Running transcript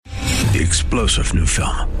the explosive new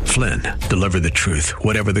film, Flynn, Deliver the Truth,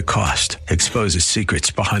 Whatever the Cost, exposes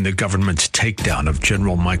secrets behind the government's takedown of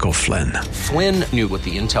General Michael Flynn. Flynn knew what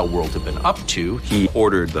the intel world had been up to. He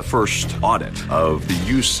ordered the first audit of the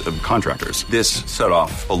use of contractors. This set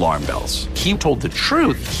off alarm bells. He told the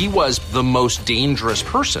truth. He was the most dangerous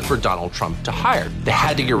person for Donald Trump to hire. They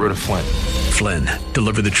had to get rid of Flynn. Flynn,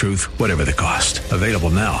 Deliver the Truth, Whatever the Cost. Available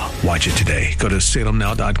now. Watch it today. Go to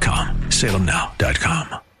salemnow.com.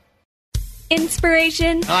 salemnow.com.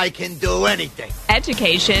 Inspiration. I can do anything.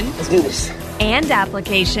 Education. Let's do this. And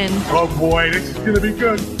application. Oh boy, this is going to be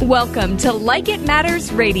good. Welcome to Like It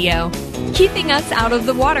Matters Radio. Keeping us out of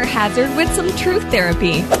the water hazard with some truth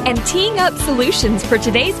therapy. And teeing up solutions for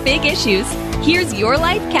today's big issues. Here's your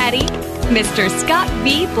life caddy, Mr. Scott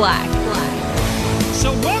V. Black.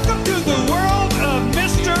 So welcome to the world of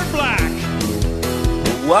Mr. Black.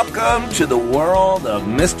 Welcome to the world of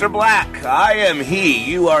Mr. Black. I am he,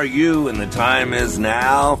 you are you, and the time is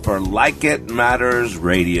now for Like It Matters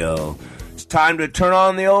Radio. It's time to turn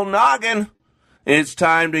on the old noggin. It's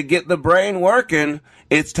time to get the brain working.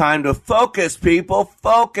 It's time to focus, people,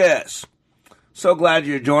 focus. So glad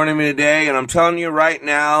you're joining me today, and I'm telling you right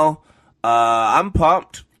now, I'm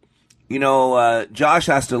pumped. You know, Josh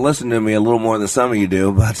has to listen to me a little more than some of you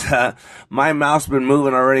do, but my mouth's been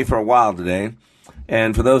moving already for a while today.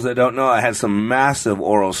 And for those that don't know, I had some massive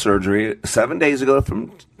oral surgery 7 days ago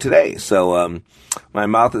from today. So my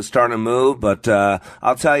mouth is starting to move, but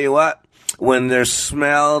I'll tell you what, when there's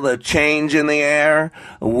smell, the change in the air,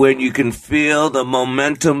 when you can feel the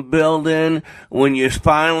momentum building, when you're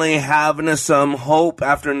finally having some hope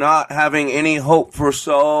after not having any hope for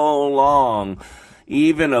so long,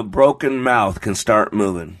 even a broken mouth can start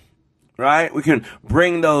moving, right? We can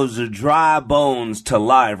bring those dry bones to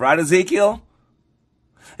life, right, Ezekiel?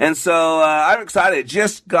 And so I'm excited.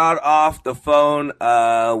 Just got off the phone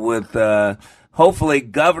with hopefully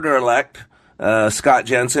Governor-elect Scott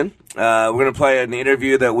Jensen. We're going to play an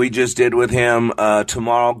interview that we just did with him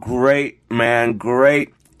tomorrow. Great, man,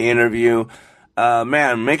 great interview.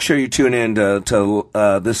 Man, make sure you tune in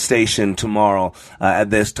to this station tomorrow at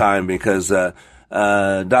this time because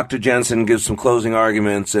Dr. Jensen gives some closing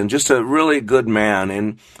arguments and just a really good man.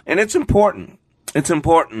 And it's important. It's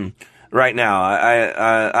important. Right now,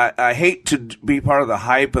 I hate to be part of the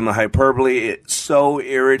hype and the hyperbole. It's so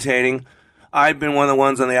irritating. I've been one of the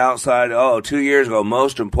ones on the outside, 2 years ago,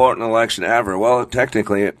 most important election ever. Well,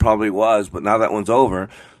 technically it probably was, but now that one's over.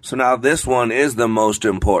 So now this one is the most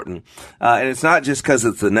important. And it's not just because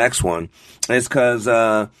it's the next one. It's because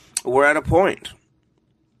we're at a point.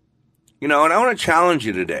 You know, and I want to challenge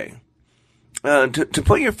you today to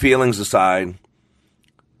put your feelings aside,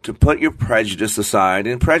 to put your prejudice aside,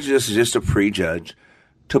 and prejudice is just a prejudge,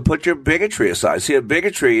 to put your bigotry aside. See, a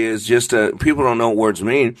bigotry is just people don't know what words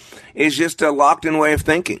mean, it's just a locked-in way of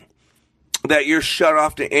thinking, that you're shut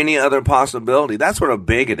off to any other possibility. That's what a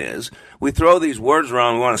bigot is. We throw these words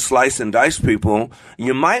around, we want to slice and dice people.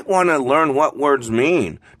 You might want to learn what words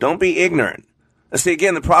mean. Don't be ignorant. See,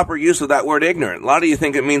 again, the proper use of that word ignorant. A lot of you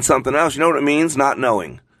think it means something else. You know what it means? Not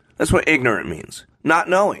knowing. That's what ignorant means. Not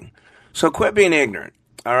knowing. So quit being ignorant.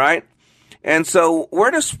 All right? And so we're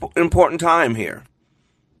at an important time here.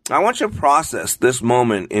 I want you to process this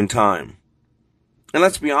moment in time. And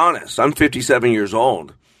let's be honest, I'm 57 years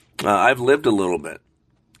old. I've lived a little bit.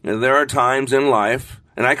 There are times in life,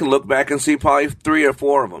 and I can look back and see probably 3 or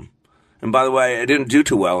 4 of them. And by the way, I didn't do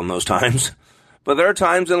too well in those times. But there are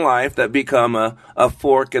times in life that become a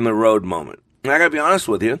fork in the road moment. And I got to be honest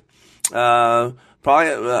with you.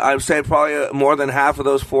 I'd say probably more than half of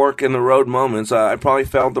those fork in the road moments, I probably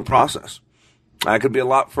failed the process. I could be a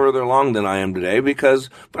lot further along than I am today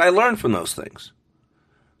but I learned from those things.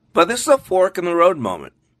 But this is a fork in the road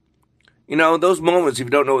moment. You know, those moments, if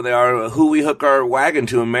you don't know what they are, who we hook our wagon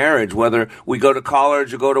to in marriage, whether we go to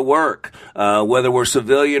college or go to work, whether we're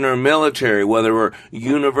civilian or military, whether we're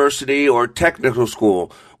university or technical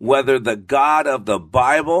school, whether the God of the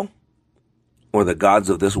Bible or the gods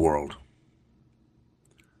of this world.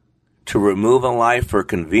 To remove a life for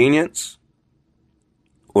convenience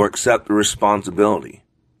or accept the responsibility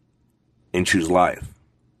and choose life.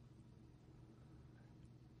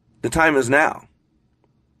 The time is now.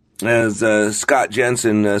 As Scott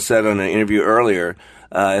Jensen said on an interview earlier,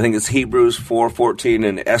 I think it's Hebrews 4:14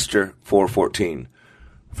 and Esther 4:14.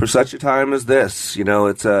 For such a time as this, you know,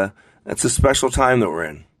 it's a special time that we're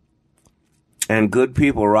in. And good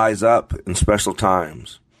people rise up in special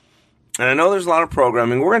times. And I know there's a lot of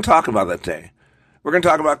programming. We're going to talk about that today. We're going to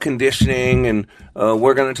talk about conditioning, and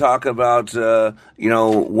we're going to talk about,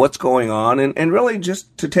 what's going on, and really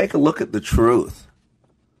just to take a look at the truth.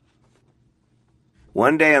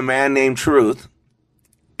 One day a man named Truth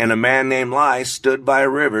and a man named Lie stood by a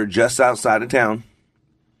river just outside of town.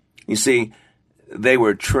 You see, they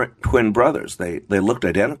were twin brothers. They looked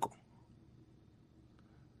identical.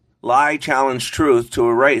 Lie challenged Truth to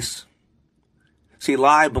a race. See,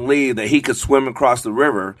 Lie believed that he could swim across the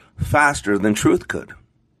river faster than Truth could.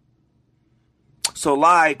 So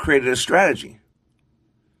Lie created a strategy.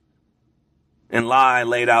 And Lie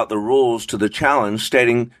laid out the rules to the challenge,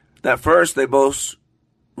 stating that first they both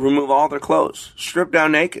remove all their clothes, strip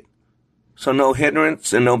down naked. So no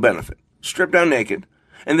hindrance and no benefit. Strip down naked.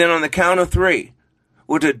 And then on the count of 3,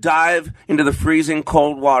 were to dive into the freezing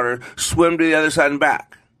cold water, swim to the other side and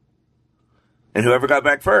back. And whoever got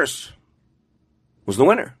back first was the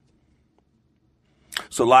winner.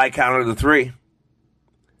 So Lie counted the 3.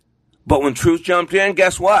 But when Truth jumped in,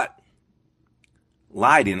 guess what?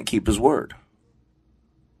 Lie didn't keep his word.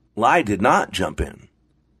 Lie did not jump in.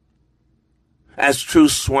 As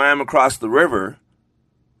Truth swam across the river,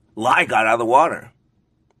 Lie got out of the water.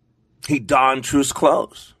 He donned Truth's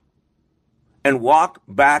clothes and walked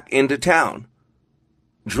back into town,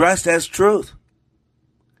 dressed as Truth.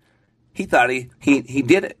 He thought he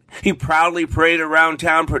did it. He proudly paraded around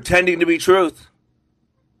town pretending to be Truth.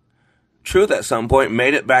 Truth at some point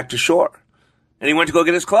made it back to shore, and he went to go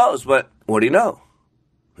get his clothes, but what do you know?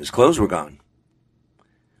 His clothes were gone.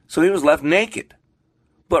 So he was left naked.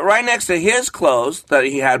 But right next to his clothes that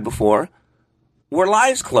he had before were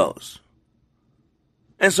Lie's clothes.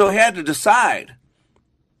 And so he had to decide,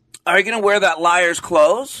 are you going to wear that liar's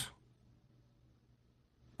clothes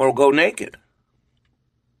or go naked?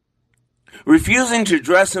 Refusing to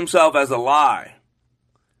dress himself as a lie,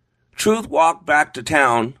 Truth walked back to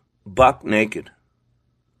town buck naked.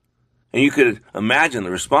 And you could imagine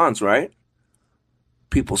the response, right?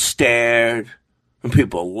 People stared, and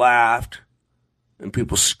people laughed, and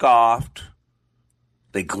people scoffed.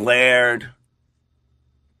 They glared.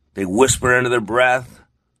 They whispered under their breath.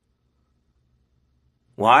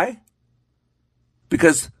 Why?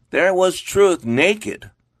 Because there was Truth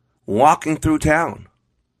naked, walking through town.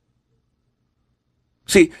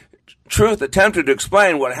 See, Truth attempted to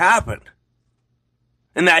explain what happened,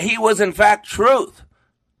 and that he was in fact Truth.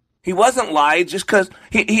 He wasn't lying just because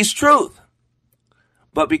he's Truth.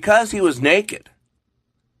 But because he was naked,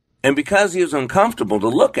 and because he was uncomfortable to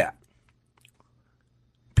look at,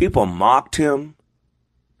 people mocked him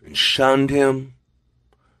and shunned him.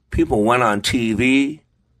 People went on TV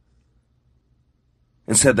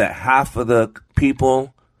and said that half of the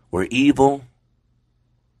people were evil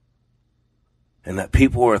and that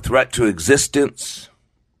people were a threat to existence,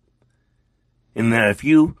 and that if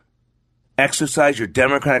you exercise your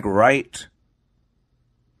democratic right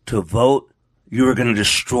to vote, you were going to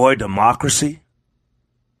destroy democracy.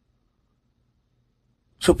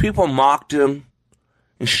 So people mocked him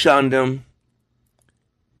and shunned him.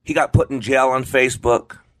 He got put in jail on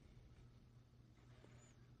Facebook.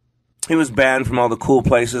 He was banned from all the cool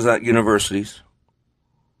places at universities.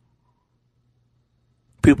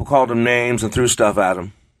 People called him names and threw stuff at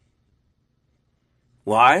him.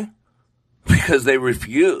 Why? Because they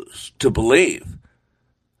refused to believe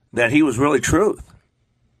that he was really Truth.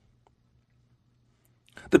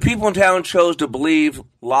 The people in town chose to believe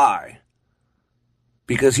Lie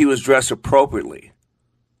because he was dressed appropriately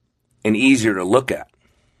and easier to look at.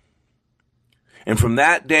 And from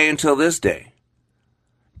that day until this day,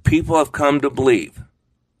 people have come to believe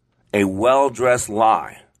a well-dressed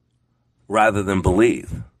lie rather than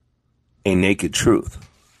believe a naked truth.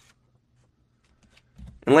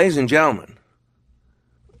 And ladies and gentlemen,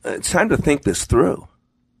 it's time to think this through.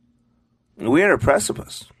 We're at a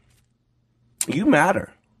precipice. You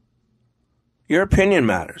matter. Your opinion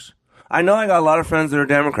matters. I know I got a lot of friends that are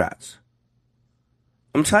Democrats.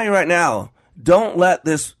 I'm telling you right now, don't let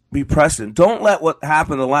this be precedent. Don't let what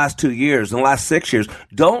happened the last 2 years, the last 6 years,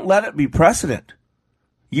 don't let it be precedent.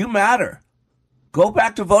 You matter. Go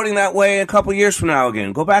back to voting that way a couple years from now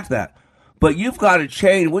again. Go back to that. But you've got to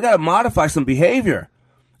change. We've got to modify some behavior.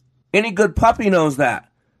 Any good puppy knows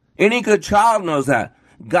that. Any good child knows that.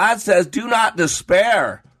 God says, do not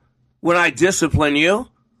despair when I discipline you.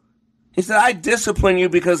 He said, I discipline you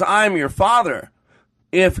because I'm your father.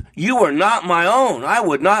 If you were not my own, I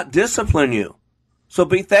would not discipline you. So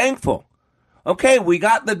be thankful. Okay, we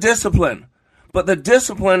got the discipline, but the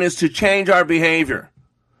discipline is to change our behavior.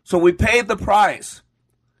 So we paid the price.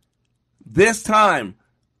 This time,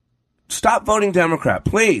 stop voting Democrat,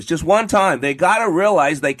 please. Just one time. They got to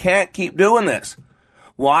realize they can't keep doing this.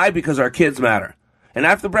 Why? Because our kids matter. And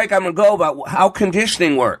after the break, I'm going to go about how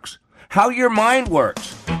conditioning works, how your mind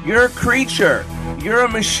works. You're a creature. You're a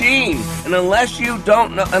machine. And unless you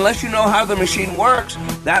know how the machine works,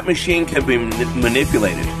 that machine can be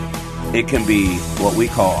manipulated. It can be what we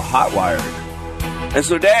call hot-wired. And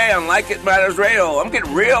so today on Like It Matters Radio, I'm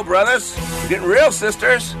getting real, brothers. I'm getting real,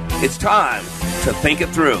 sisters. It's time to think it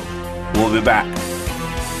through. We'll be back.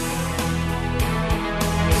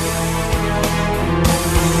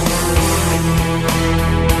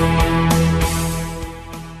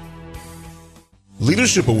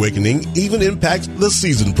 Leadership Awakening even impacts the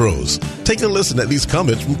seasoned pros. Take a listen at these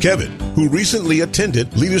comments from Kevin, who recently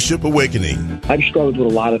attended Leadership Awakening. I've struggled with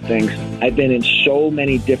a lot of things. I've been in so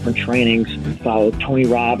many different trainings, followed Tony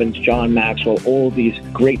Robbins, John Maxwell, all of these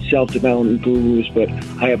great self-development gurus, but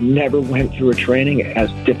I have never went through a training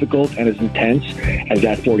as difficult and as intense as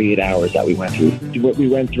that 48 hours that we went through. What we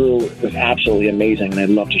went through was absolutely amazing, and I'd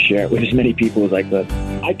love to share it with as many people as I could.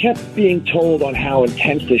 I kept being told on how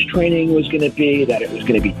intense this training was going to be, that it was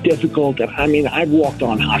going to be difficult. And I mean, I've walked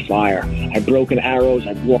on hot fire. I've broken arrows.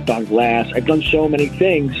 I've walked on glass. I've done so many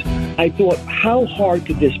things. I thought, how hard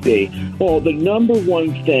could this be? Well, the number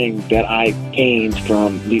one thing that I gained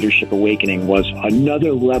from Leadership Awakening was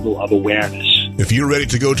another level of awareness. If you're ready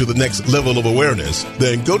to go to the next level of awareness,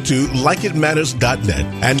 then go to likeitmatters.net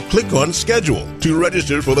and click on Schedule to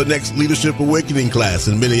register for the next Leadership Awakening class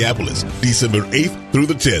in Minneapolis, December 8th through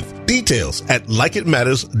the 10th. Details at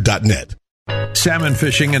likeitmatters.net. Salmon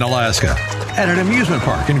fishing in Alaska, at an amusement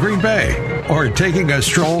park in Green Bay, or taking a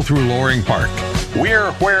stroll through Loring Park.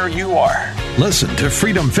 We're where you are. Listen to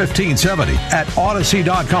Freedom 1570 at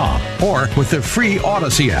Odyssey.com or with the free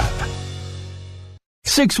Odyssey app.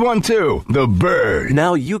 612, The Bird.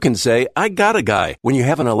 Now you can say, I got a guy, when you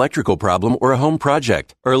have an electrical problem or a home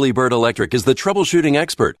project. Early Bird Electric is the troubleshooting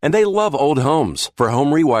expert, and they love old homes. For home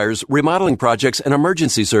rewires, remodeling projects, and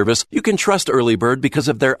emergency service, you can trust Early Bird because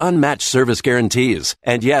of their unmatched service guarantees.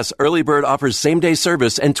 And yes, Early Bird offers same-day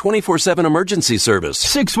service and 24/7 emergency service.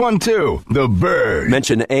 612, The Bird.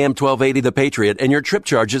 Mention AM 1280 The Patriot, and your trip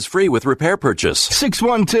charge is free with repair purchase.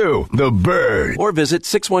 612, The Bird. Or visit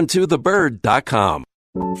 612thebird.com.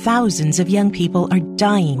 Thousands of young people are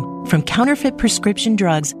dying from counterfeit prescription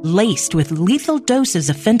drugs laced with lethal doses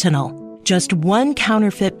of fentanyl. Just one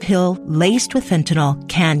counterfeit pill laced with fentanyl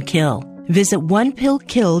can kill. Visit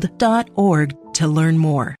onepillkilled.org to learn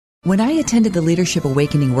more. When I attended the Leadership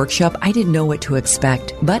Awakening workshop, I didn't know what to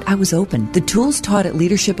expect, but I was open. The tools taught at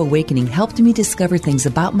Leadership Awakening helped me discover things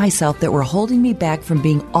about myself that were holding me back from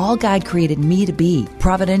being all God created me to be.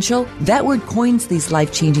 Providential? That word coins these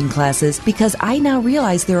life-changing classes because I now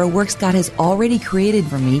realize there are works God has already created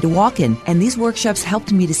for me to walk in, and these workshops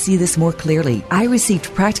helped me to see this more clearly. I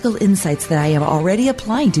received practical insights that I am already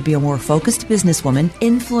applying to be a more focused businesswoman,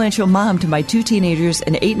 influential mom to my 2 teenagers,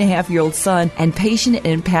 an 8.5-year-old son, and patient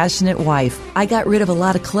and passionate wife. I got rid of a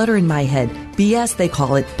lot of clutter in my head. BS, they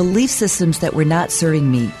call it, belief systems that were not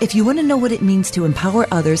serving me. If you want to know what it means to empower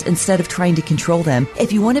others instead of trying to control them,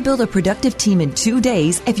 if you want to build a productive team in 2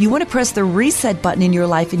 days, if you want to press the reset button in your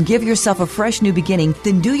life and give yourself a fresh new beginning,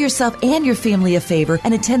 then do yourself and your family a favor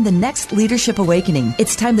and attend the next Leadership Awakening.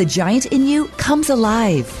 It's time the giant in you comes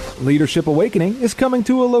alive. Leadership Awakening is coming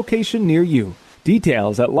to a location near you.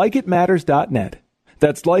 Details at likeitmatters.net.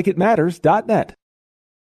 That's likeitmatters.net.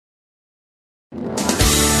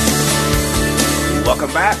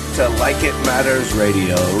 Welcome back to Like It Matters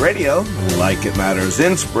Radio. Radio, like it matters,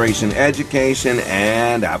 inspiration, education,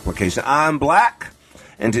 and application. I'm Black,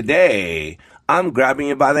 and today I'm grabbing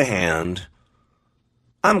you by the hand.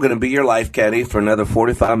 I'm going to be your life caddy for another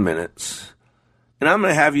 45 minutes, and I'm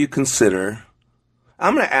going to have you consider,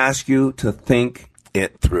 I'm going to ask you to think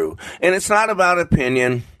it through. And it's not about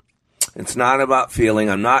opinion. It's not about feeling.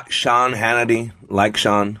 I'm not Sean Hannity, like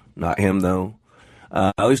Sean, not him though.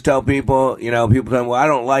 I always tell people, people tell me, well, I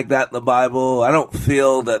don't like that in the Bible. I don't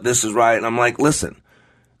feel that this is right. And I'm like, listen,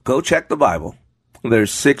 go check the Bible.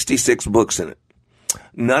 There's 66 books in it.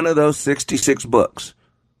 None of those 66 books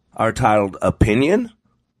are titled opinion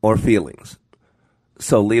or feelings.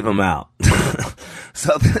 So leave them out.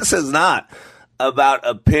 So this is not about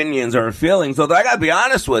opinions or feelings. So I got to be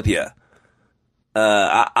honest with you.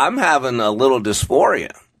 I'm having a little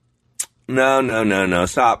dysphoria. No.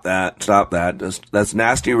 Stop that. That's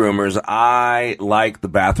nasty rumors. I like the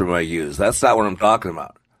bathroom I use. That's not what I'm talking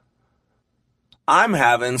about. I'm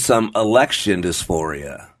having some election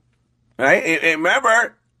dysphoria. Right?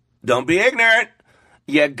 Remember, don't be ignorant.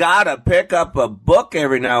 You gotta pick up a book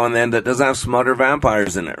every now and then that doesn't have smut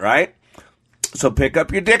vampires in it, right? So pick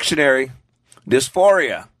up your dictionary.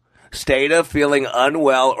 Dysphoria. State of feeling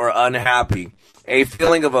unwell or unhappy. a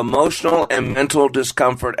feeling of emotional and mental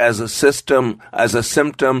discomfort as a symptom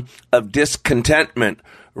of discontentment,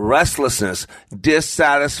 restlessness,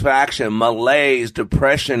 dissatisfaction, malaise,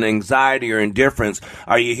 depression, anxiety, or indifference.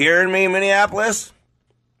 Are you hearing me, Minneapolis?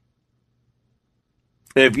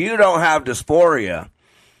 If you don't have dysphoria,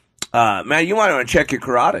 man, you might want to check your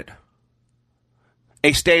carotid.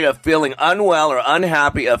 A state of feeling unwell or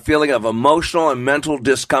unhappy, a feeling of emotional and mental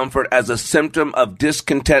discomfort as a symptom of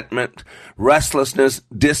discontentment, restlessness,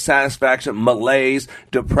 dissatisfaction, malaise,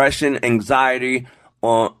 depression, anxiety,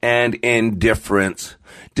 and indifference.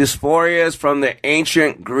 Dysphoria is from the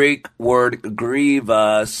ancient Greek word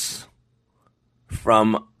grievous,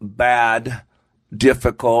 from bad,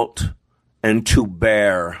 difficult, and to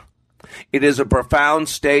bear. It is a profound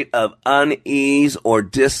state of unease or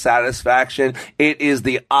dissatisfaction. It is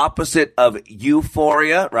the opposite of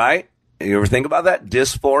euphoria, right? You ever think about that?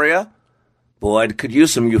 Dysphoria? Boy, I could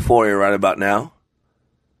use some euphoria right about now.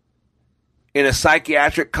 In a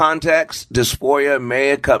psychiatric context, dysphoria may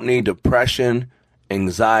accompany depression,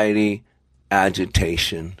 anxiety,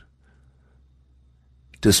 agitation.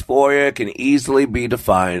 Dysphoria can easily be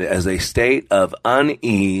defined as a state of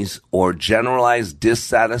unease or generalized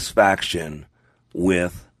dissatisfaction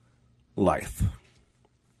with life.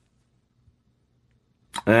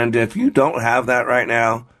 And if you don't have that right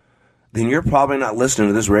now, then you're probably not listening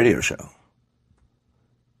to this radio show.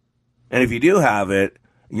 And if you do have it,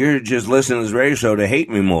 you're just listening to this radio show to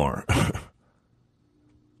hate me more.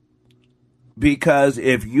 Because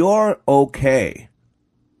if you're okay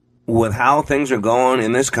with how things are going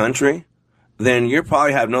in this country, then you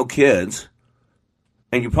probably have no kids,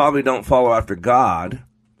 and you probably don't follow after God.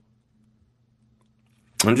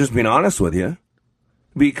 I'm just being honest with you.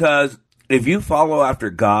 Because if you follow after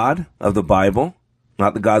God of the Bible,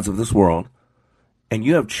 not the gods of this world, and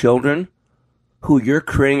you have children who you're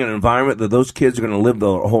creating an environment that those kids are going to live their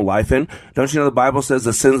whole life in, don't you know the Bible says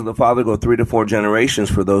the sins of the father go 3 to 4 generations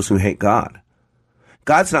for those who hate God?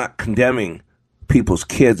 God's not condemning people's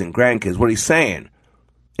kids and grandkids. What he's saying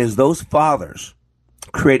is those fathers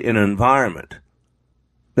create an environment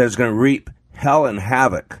that's going to reap hell and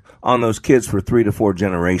havoc on those kids for 3 to 4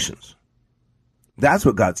 generations. That's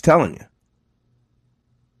what God's telling you.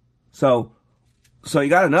 So you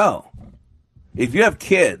got to know, if you have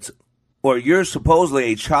kids or you're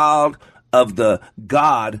supposedly a child of the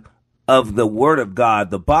God of the Word of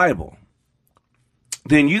God, the Bible,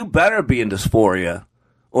 then you better be in dysphoria,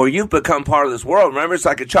 or you've become part of this world. Remember, it's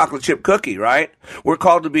like a chocolate chip cookie, right? We're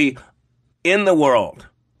called to be in the world,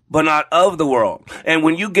 but not of the world. And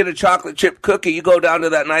when you get a chocolate chip cookie, you go down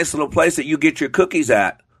to that nice little place that you get your cookies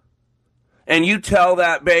at, and you tell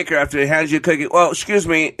that baker after he hands you a cookie, well, excuse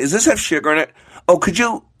me, does this have sugar in it? Oh, could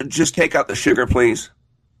you just take out the sugar, please?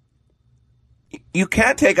 You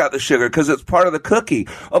can't take out the sugar because it's part of the cookie.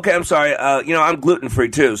 Okay, I'm sorry. I'm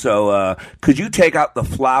gluten-free too, so could you take out the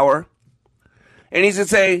flour? And he's going to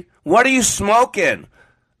say, what are you smoking?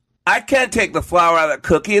 I can't take the flour out of the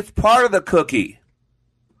cookie. It's part of the cookie.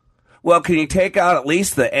 Well, can you take out at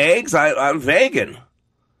least the eggs? I'm vegan.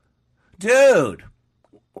 Dude,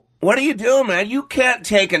 what are you doing, man? You can't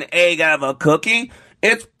take an egg out of a cookie.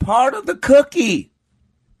 It's part of the cookie.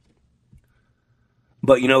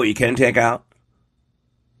 But you know what you can take out?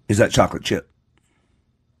 Is that chocolate chip.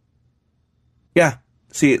 Yeah,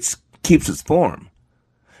 see, it keeps its form.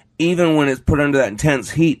 Even when it's put under that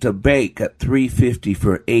intense heat to bake at 350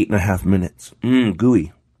 for 8.5 minutes.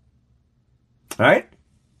 Gooey. All right?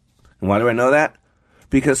 And why do I know that?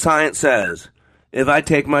 Because science says, if I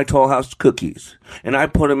take my Toll House cookies and I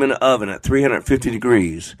put them in the oven at 350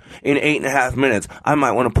 degrees in 8.5 minutes, I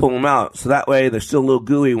might want to pull them out. So that way they're still a little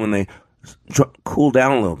gooey when they cool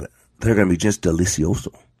down a little bit. They're going to be just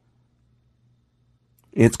delicioso.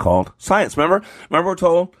 It's called science. Remember we're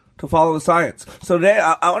told to follow the science. So today,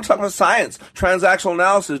 I want to talk about science. Transactional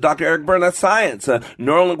analysis, Dr. Eric Byrne, that's science.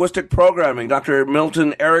 Neurolinguistic programming, Dr.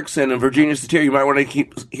 Milton Erickson and Virginia Satir. You might want to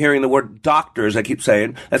keep hearing the word doctors, I keep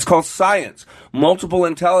saying. That's called science. Multiple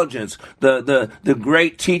intelligence, the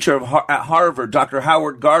great teacher at Harvard, Dr.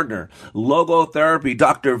 Howard Gardner. Logotherapy,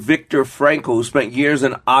 Dr. Viktor Frankl, who spent years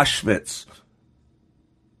in Auschwitz.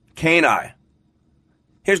 Canine.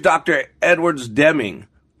 Here's Dr. Edwards Deming.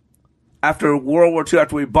 After World War II,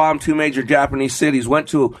 after we bombed 2 major Japanese cities, went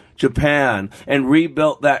to Japan and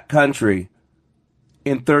rebuilt that country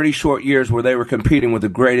in 30 short years where they were competing with the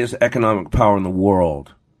greatest economic power in the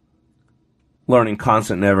world. Learning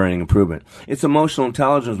constant, never-ending improvement. It's emotional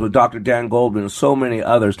intelligence with Dr. Dan Goldman and so many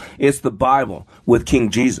others. It's the Bible with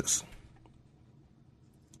King Jesus.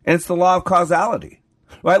 And it's the law of causality.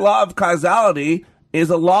 Right? Law of causality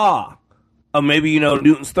is a law Maybe you know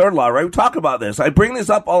Newton's third law, right? We talk about this. I bring this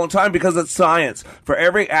up all the time because it's science. For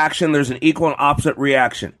every action, there's an equal and opposite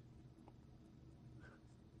reaction.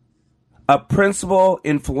 A principle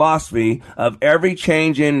in philosophy of every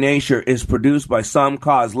change in nature is produced by some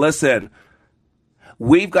cause. Listen,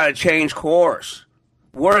 we've got to change course.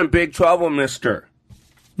 We're in big trouble, Mr.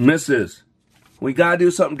 Mrs. We got to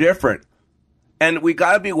do something different. And we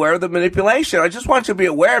got to be aware of the manipulation. I just want you to be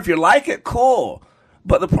aware. If you like it, cool.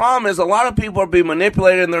 But the problem is a lot of people are being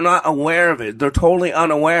manipulated and they're not aware of it. They're totally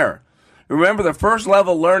unaware. Remember, the first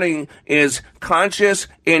level learning is unconscious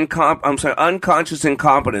incompetence,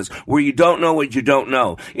 where you don't know what you don't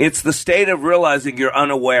know. It's the state of realizing you're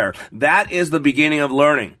unaware. That is the beginning of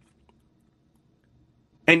learning.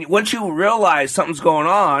 And once you realize something's going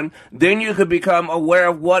on, then you can become aware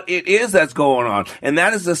of what it is that's going on. And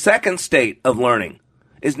that is the second state of learning,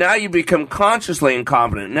 is now you become consciously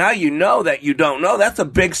incompetent. Now you know that you don't know. That's a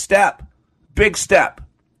big step. Big step.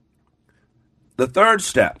 The third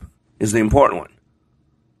step is the important one.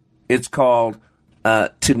 It's called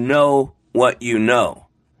to know what you know.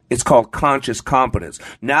 It's called conscious competence.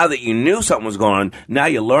 Now that you knew something was going on, now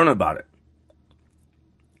you learn about it.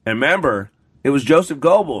 And remember, it was Joseph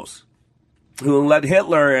Goebbels who led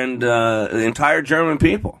Hitler and the entire German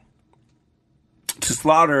people to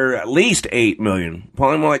slaughter at least 8 million,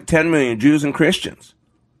 probably more like 10 million Jews and Christians.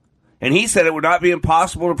 And he said it would not be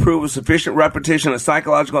impossible to prove with sufficient repetition and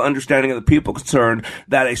psychological understanding of the people concerned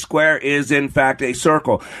that a square is in fact a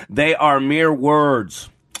circle. They are mere words.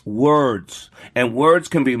 Words. And words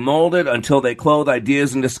can be molded until they clothe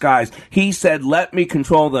ideas in disguise. He said, let me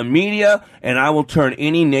control the media and I will turn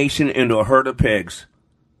any nation into a herd of pigs.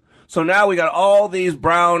 So now we got all these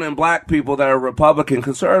brown and black people that are Republican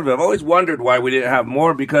conservative. I've always wondered why we didn't have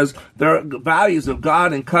more, because they're values of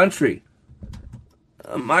God and country.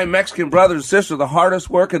 My Mexican brothers and sisters are the hardest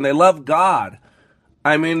working. They love God.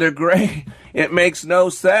 I mean, they're great. It makes no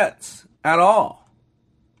sense at all.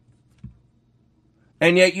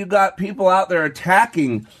 And yet you got people out there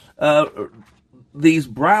attacking these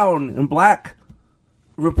brown and black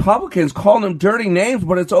Republicans, calling them dirty names,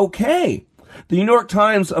 but it's okay. The New York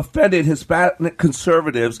Times offended Hispanic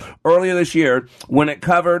conservatives earlier this year when it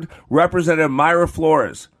covered Representative Mayra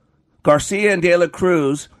Flores, Garcia, and De La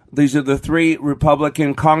Cruz. These are the 3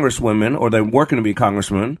 Republican congresswomen, or they're working to be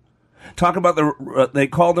congresswomen. Talk about they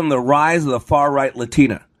call them the rise of the far-right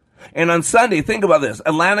Latina. And on Sunday, think about this.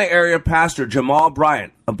 Atlanta area pastor Jamal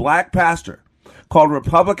Bryant, a black pastor, called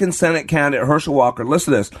Republican Senate candidate Herschel Walker,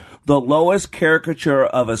 listen to this, the lowest caricature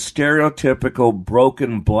of a stereotypical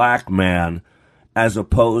broken black man, as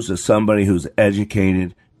opposed to somebody who's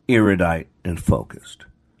educated, erudite, and focused.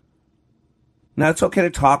 Now, it's okay to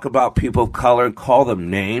talk about people of color and call them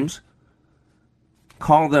names.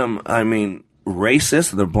 Call them,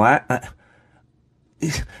 racist. They're black.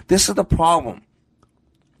 This is the problem.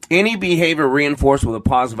 Any behavior reinforced with a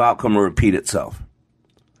positive outcome will repeat itself.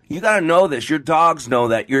 You got to know this. Your dogs know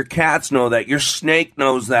that. Your cats know that. Your snake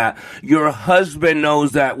knows that. Your husband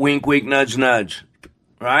knows that. Wink, wink, nudge, nudge.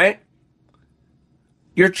 Right?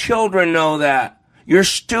 Your children know that. Your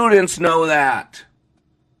students know that.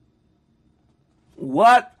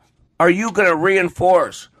 What are you going to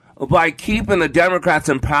reinforce by keeping the Democrats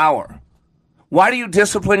in power? Why do you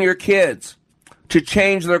discipline your kids to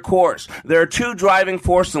change their course? There are 2 driving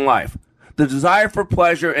forces in life, the desire for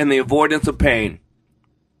pleasure and the avoidance of pain.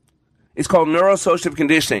 It's called neurosocial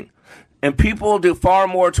conditioning. And people will do far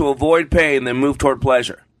more to avoid pain than move toward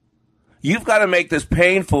pleasure. You've got to make this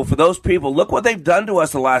painful for those people. Look what they've done to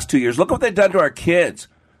us the last 2 years. Look what they've done to our kids.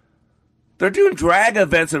 They're doing drag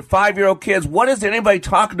events and 5-year-old kids. What is anybody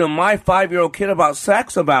talking to my 5-year-old kid about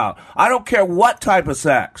sex about? I don't care what type of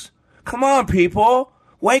sex. Come on, people.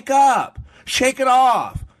 Wake up. Shake it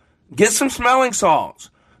off. Get some smelling salts.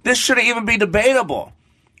 This shouldn't even be debatable.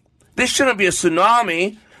 This shouldn't be a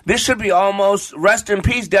tsunami. This should be almost rest in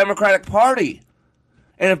peace Democratic Party.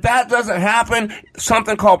 And if that doesn't happen,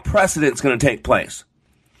 something called precedent is going to take place.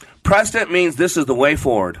 Precedent means this is the way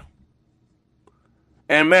forward.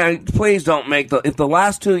 And man, please don't make if the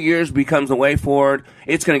last 2 years becomes the way forward,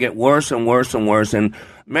 it's going to get worse and worse and worse. And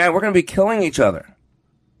man, we're going to be killing each other.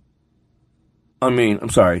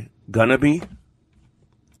 Gonna be?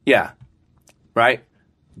 Yeah. Right?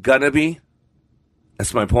 Gonna be?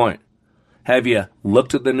 That's my point. Have you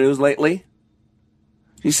looked at the news lately?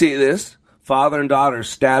 You see this? Father and daughter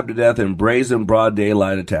stabbed to death in brazen broad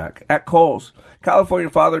daylight attack at Kohl's. California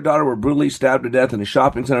father and daughter were brutally stabbed to death in a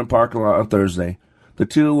shopping center parking lot on Thursday. The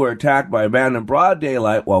 2 were attacked by a man in broad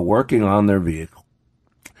daylight while working on their vehicle.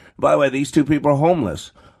 By the way, these 2 people are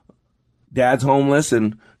homeless. Dad's homeless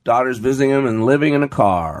and daughter's visiting him and living in a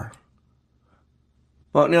car.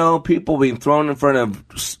 Well, people being thrown in front of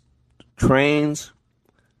trains,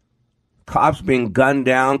 cops being gunned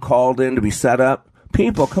down, called in to be set up.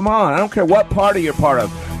 People, come on. I don't care what party you're part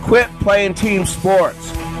of. Quit playing team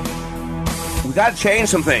sports. We got to change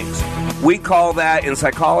some things. We call that in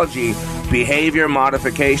psychology behavior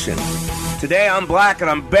modification. Today I'm Black, and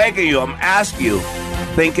I'm begging you, I'm asking you,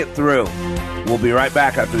 think it through. We'll be right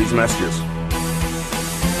back after these messages.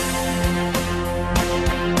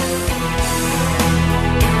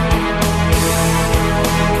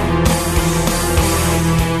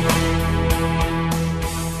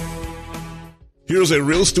 Here's a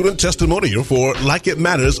real student testimonial for Like It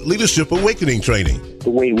Matters Leadership Awakening Training. The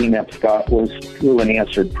way we met Scott was through an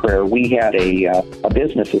answered prayer. We had a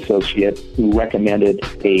business associate who recommended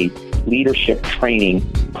a leadership training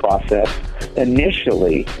process.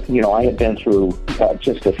 Initially, I had been through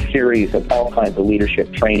just a series of all kinds of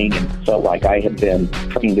leadership training and felt like I had been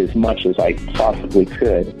trained as much as I possibly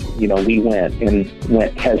could. We went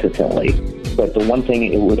hesitantly. But the one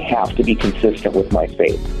thing, it would have to be consistent with my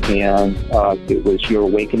faith. And it was your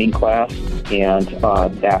awakening class. And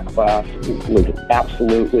that class was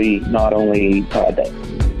absolutely not only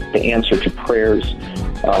the answer to prayers,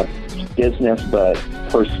 business, but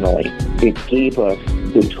personally. It gave us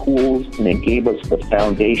the tools and it gave us the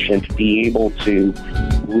foundation to be able to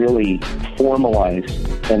really formalize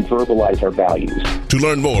and verbalize our values. To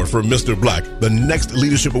learn more from Mr. Black, the next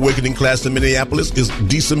Leadership Awakening class in Minneapolis is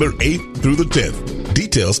December 8th through the 10th.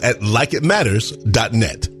 Details at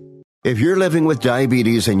likeitmatters.net. If you're living with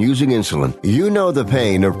diabetes and using insulin, you know the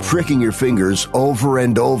pain of pricking your fingers over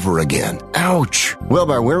and over again. Ouch! Well,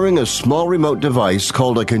 by wearing a small remote device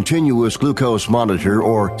called a continuous glucose monitor,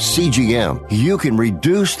 or CGM, you can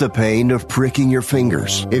reduce the pain of pricking your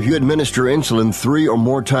fingers. If you administer insulin 3 or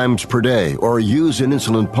more times per day or use an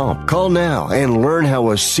insulin pump, call now and learn how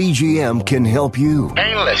a CGM can help you.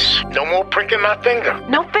 Painless. No more pricking my finger.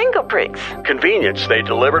 No finger pricks. Convenience. They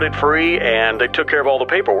delivered it free and they took care of all the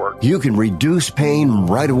paperwork. You can reduce pain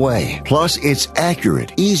right away. Plus, it's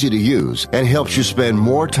accurate, easy to use, and helps you spend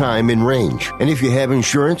more time in range. And if you have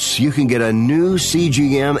insurance, you can get a new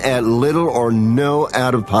CGM at little or no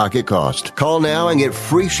out-of-pocket cost. Call now and get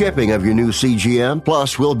free shipping of your new CGM.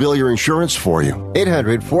 Plus, we'll bill your insurance for you.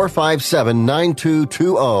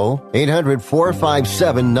 800-457-9220.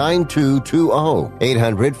 800-457-9220.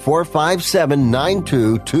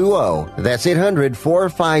 800-457-9220. That's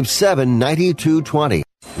 800-457-9220.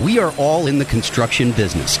 We are all in the construction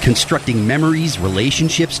business, constructing memories,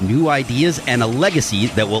 relationships, new ideas, and a legacy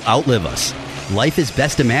that will outlive us. Life is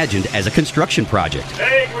best imagined as a construction project.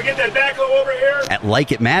 Hey, can we get that backhoe over here? At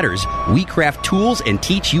Like It Matters, we craft tools and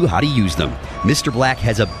teach you how to use them. Mr. Black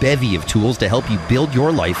has a bevy of tools to help you build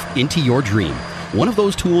your life into your dream. One of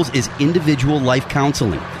those tools is individual life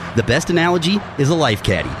counseling. The best analogy is a life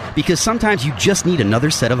caddy, because sometimes you just need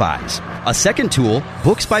another set of eyes. A second tool,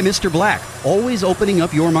 Books by Mr. Black, always opening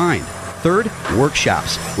up your mind. Third,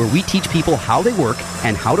 workshops, where we teach people how they work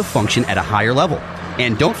and how to function at a higher level.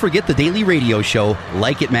 And don't forget the daily radio show,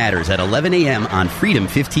 Like It Matters, at 11 a.m. on Freedom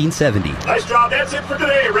 1570. Nice job. That's it for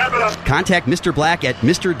today. Wrap it up. Contact Mr. Black at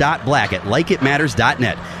mr.black at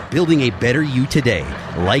likeitmatters.net. Building a better you today.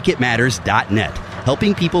 Likeitmatters.net.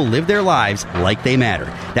 Helping people live their lives like they matter.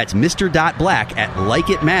 That's Mr. Black at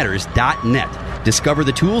likeitmatters.net. Discover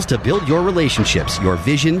the tools to build your relationships, your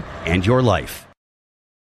vision, and your life.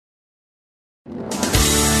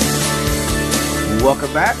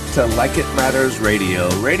 Welcome back to Like It Matters Radio.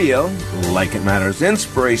 Radio, like it matters,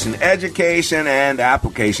 inspiration, education, and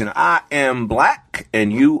application. I am Black,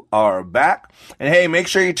 and you are back. And hey, make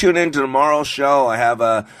sure you tune in to tomorrow's show. I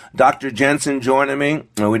have Dr. Jensen joining me.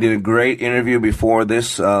 We did a great interview before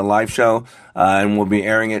this live show, and we'll be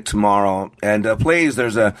airing it tomorrow. And please,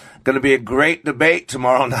 there's going to be a great debate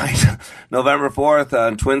tomorrow night, November 4th,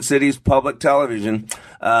 on Twin Cities Public Television.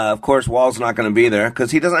 Of course, Wall's not going to be there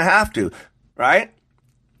because he doesn't have to. Right?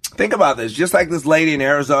 Think about this. Just like this lady in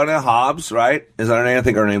Arizona, Hobbs, right? Is that her name? I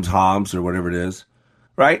think her name's Hobbs or whatever it is.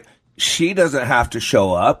 Right? She doesn't have to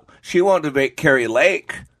show up. She won't debate Carrie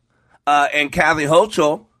Lake. And Kathy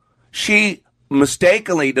Hochul, she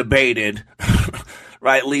mistakenly debated,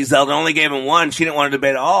 right? Lee Zeldin only gave him one. She didn't want to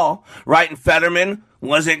debate at all. Right? And Fetterman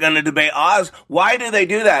wasn't going to debate Oz. Why do they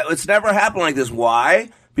do that? It's never happened like this.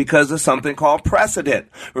 Why? Because of something called precedent.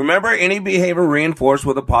 Remember, any behavior reinforced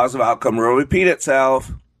with a positive outcome will repeat itself.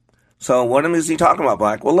 So what is he talking about,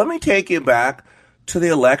 Black? Well, let me take you back to the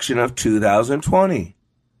election of 2020.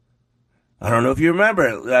 I don't know if you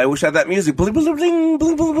remember. I wish I had that music. Bling, bling, bling,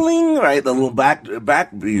 bling, bling, bling, right? The little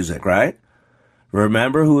back music, right?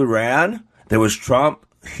 Remember who ran? There was Trump,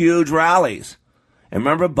 huge rallies. And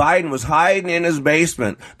remember, Biden was hiding in his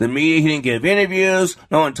basement. The media, he didn't give interviews.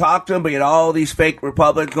 No one talked to him, but you had all these fake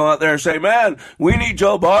Republicans go out there and say, man, we need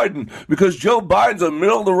Joe Biden because Joe Biden's a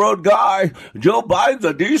middle-of-the-road guy. Joe Biden's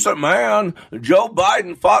a decent man. Joe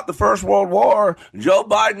Biden fought the First World War. Joe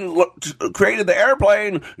Biden created the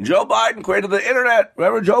airplane. Joe Biden created the internet.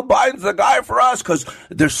 Remember, Joe Biden's the guy for us because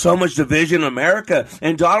there's so much division in America,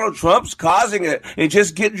 and Donald Trump's causing it. And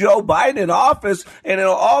just get Joe Biden in office, and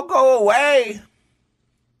it'll all go away.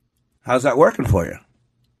 How's that working for you?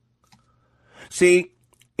 See,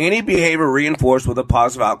 any behavior reinforced with a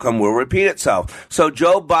positive outcome will repeat itself. So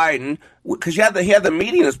Joe Biden, because he had the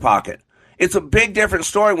media in his pocket. It's a big different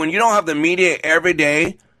story when you don't have the media every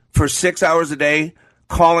day for 6 hours a day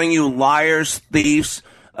calling you liars, thieves,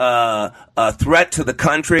 a threat to the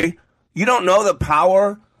country. You don't know the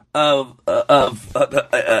power of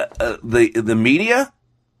the media.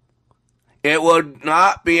 It would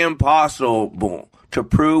not be impossible to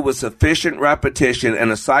prove with sufficient repetition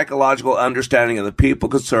and a psychological understanding of the people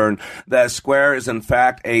concerned that a square is in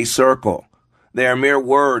fact a circle. They are mere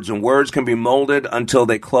words, and words can be molded until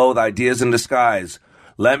they clothe ideas in disguise.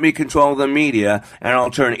 Let me control the media, and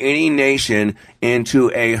I'll turn any nation into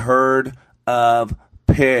a herd of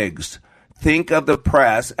pigs. Think of the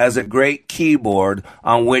press as a great keyboard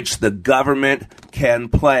on which the government can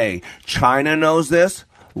play. China knows this.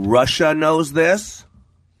 Russia knows this.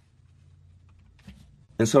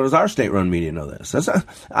 And so does our state-run media know this. In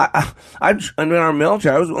our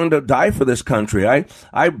military, I was willing to die for this country. I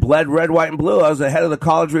bled red, white, and blue. I was the head of the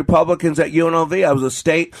college Republicans at UNLV. I was a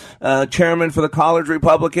state chairman for the college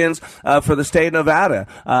Republicans for the state of Nevada.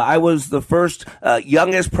 I was the first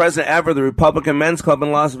youngest president ever of the Republican Men's Club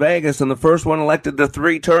in Las Vegas, and the first one elected to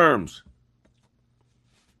 3 terms.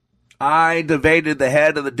 I debated the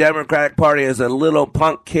head of the Democratic Party as a little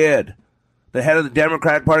punk kid. The head of the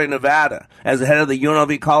Democratic Party in Nevada, as the head of the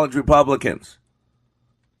UNLV College Republicans.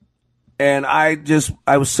 And I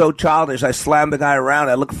was so childish, I slammed the guy around.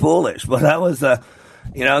 I looked foolish, but that was, it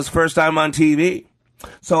was the first time on TV.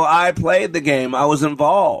 So I played the game. I was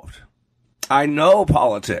involved. I know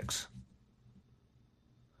politics.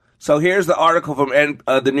 So here's the article from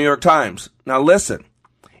the New York Times. Now listen.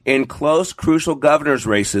 In close, crucial governor's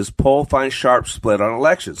races, poll finds sharp split on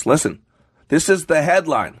elections. Listen. This is the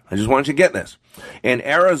headline. I just want you to get this. In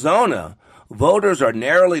Arizona, voters are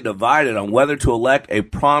narrowly divided on whether to elect a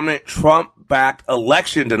prominent Trump-backed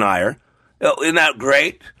election denier. Isn't that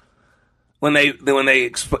great? When they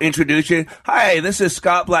introduce you, hi, this is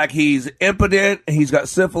Scott Black. He's impotent. He's got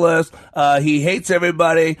syphilis. He hates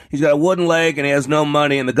everybody. He's got a wooden leg, and he has no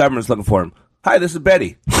money, and the government's looking for him. Hi, this is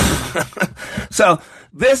Betty. So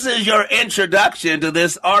this is your introduction to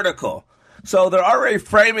this article. So they're already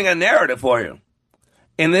framing a narrative for you.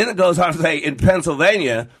 And then it goes on to say, in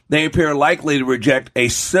Pennsylvania, they appear likely to reject a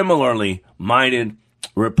similarly minded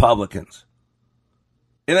Republicans.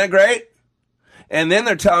 Isn't that great? And then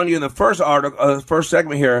they're telling you in the first article, first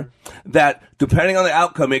segment here, that depending on the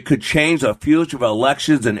outcome, it could change the future of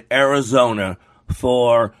elections in Arizona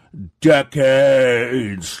for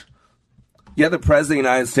decades. You had the President of the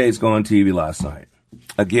United States go on TV last night.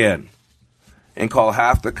 Again. And call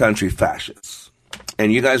half the country fascists.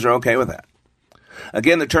 And you guys are okay with that.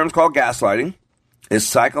 Again, the term's called gaslighting. It's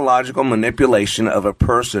psychological manipulation of a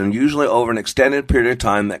person, usually over an extended period of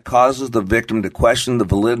time, that causes the victim to question the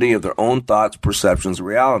validity of their own thoughts, perceptions, and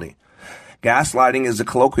reality. Gaslighting is a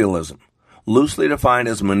colloquialism, loosely defined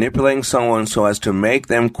as manipulating someone so as to make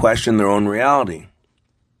them question their own reality.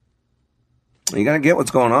 You got to get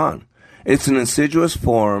what's going on. It's an insidious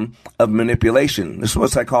form of manipulation. This is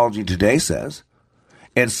what Psychology Today says.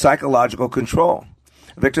 It's psychological control.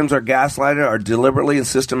 Victims are gaslighted, are deliberately and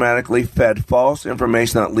systematically fed false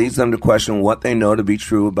information that leads them to question what they know to be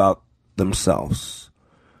true about themselves,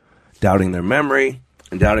 doubting their memory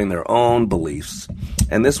and doubting their own beliefs.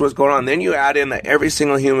 And this is what's going on. Then you add in that every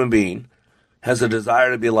single human being has a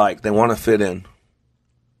desire to be liked. They want to fit in.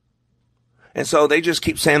 And so they just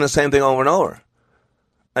keep saying the same thing over and over.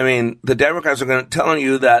 I mean, the Democrats are telling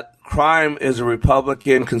you that crime is a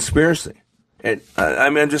Republican conspiracy.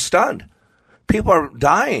 I'm just stunned. People are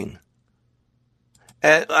dying.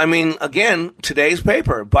 Again, today's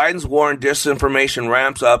paper, Biden's war on disinformation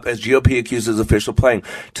ramps up as GOP accuses official playing.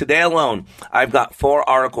 Today alone, I've got 4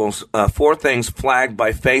 articles, 4 things flagged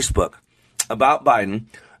by Facebook about Biden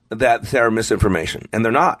that they're misinformation, and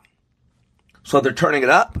they're not. So they're turning it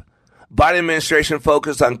up. Biden administration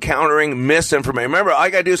focused on countering misinformation. Remember, all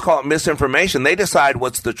you got to do is call it misinformation. They decide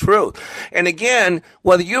what's the truth. And again,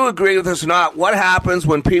 whether you agree with this or not, what happens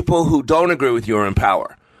when people who don't agree with you are in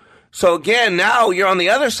power? So again, now you're on the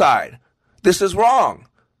other side. This is wrong.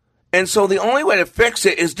 And so the only way to fix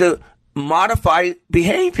it is to modify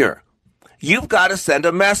behavior. You've got to send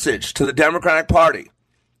a message to the Democratic Party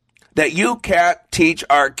that you can't teach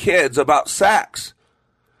our kids about sex.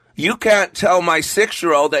 You can't tell my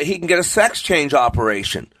 6-year-old that he can get a sex change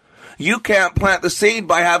operation. You can't plant the seed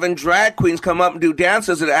by having drag queens come up and do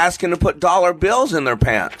dances and ask him to put dollar bills in their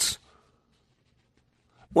pants.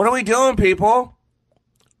 What are we doing, people?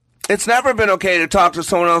 It's never been okay to talk to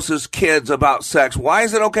someone else's kids about sex. Why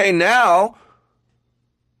is it okay now?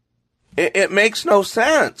 It makes no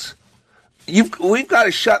sense. We've got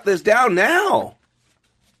to shut this down now.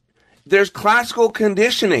 There's classical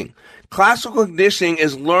conditioning. Classical conditioning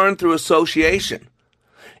is learned through association.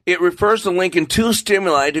 It refers to linking two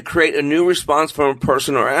stimuli to create a new response from a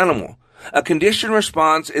person or animal. A conditioned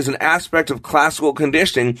response is an aspect of classical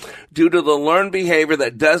conditioning due to the learned behavior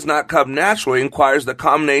that does not come naturally and requires the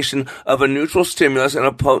combination of a neutral stimulus and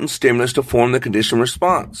a potent stimulus to form the conditioned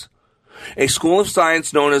response. A school of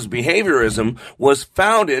science known as behaviorism was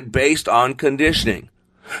founded based on conditioning.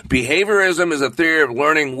 Behaviorism is a theory of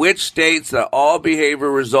learning which states that all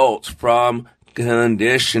behavior results from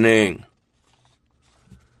conditioning.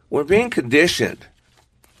 We're being conditioned.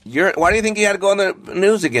 Why do you think you had to go on the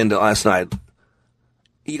news again last night?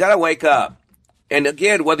 You got to wake up. And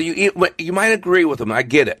again, whether you might agree with them, I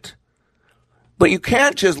get it. But you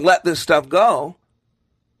can't just let this stuff go.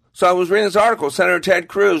 So I was reading this article. Senator Ted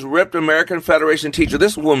Cruz ripped American Federation teacher.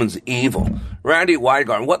 This woman's evil. Randy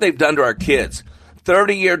Weingarten. What they've done to our kids.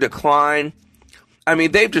 30-year decline. I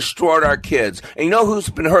mean, they've destroyed our kids. And you know who's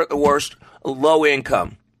been hurt the worst? Low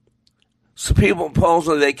income. So people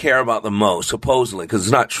supposedly they care about the most, supposedly, because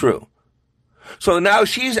it's not true. So now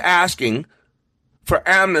she's asking for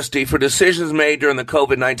amnesty for decisions made during the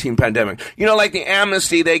COVID-19 pandemic. You know, like the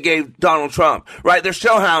amnesty they gave Donald Trump, right? They're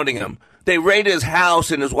still hounding him. They raided his house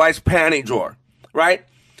and his wife's panty drawer, right?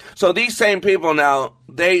 So these same people now,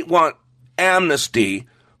 they want amnesty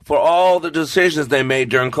for all the decisions they made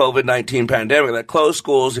during COVID-19 pandemic that closed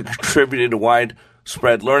schools and contributed to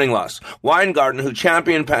widespread learning loss. Weingarten, who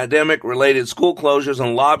championed pandemic-related school closures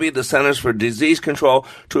and lobbied the Centers for Disease Control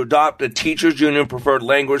to adopt a teachers' union preferred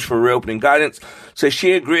language for reopening guidance, says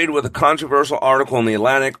she agreed with a controversial article in The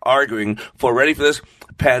Atlantic arguing for, ready for this,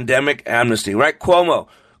 pandemic amnesty, right?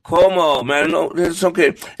 Cuomo, man, no, it's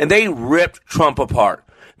okay. And they ripped Trump apart.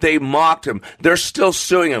 They mocked him. They're still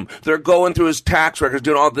suing him. They're going through his tax records,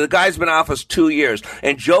 doing all. The guy's been in office 2 years.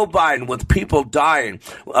 And Joe Biden, with people dying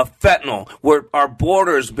of fentanyl, where our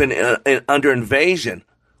border's been under invasion,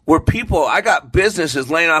 where people, I got businesses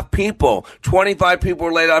laying off people. 25 people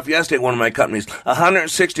were laid off yesterday at one of my companies.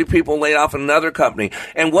 160 people laid off in another company.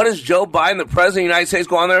 And what does Joe Biden, the president of the United States,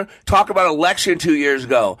 go on there? Talk about election 2 years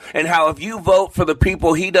ago. And how if you vote for the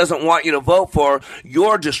people he doesn't want you to vote for,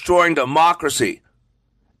 you're destroying democracy.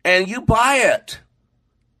 And you buy it.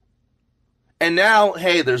 And now,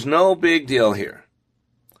 hey, there's no big deal here.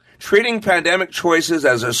 Treating pandemic choices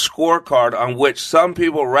as a scorecard on which some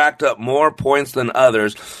people racked up more points than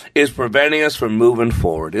others is preventing us from moving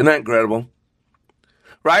forward. Isn't that incredible?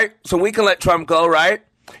 Right? So we can let Trump go, right?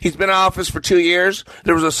 He's been in office for 2 years.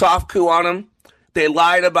 There was a soft coup on him. They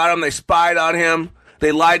lied about him. They spied on him.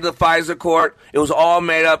 They lied to the FISA court. It was all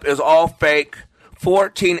made up. It was all fake.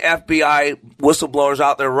 14 FBI whistleblowers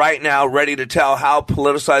out there right now ready to tell how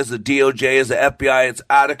politicized the DOJ is, the FBI. It's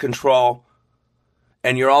out of control.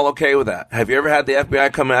 And you're all okay with that. Have you ever had the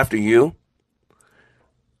FBI come after you?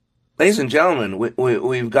 Ladies and gentlemen,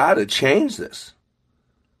 we've got to change this.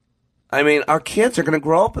 I mean, our kids are going to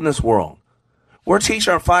grow up in this world. We're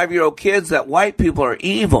teaching our 5-year-old kids that white people are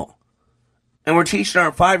evil. And we're teaching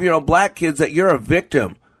our 5-year-old black kids that you're a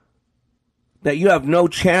victim. That you have no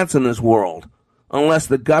chance in this world unless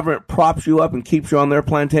the government props you up and keeps you on their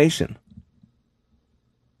plantation.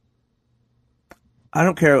 I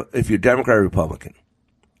don't care if you're Democrat or Republican.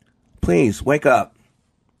 Please, wake up.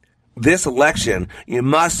 This election, you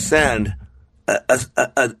must send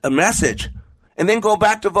a message and then go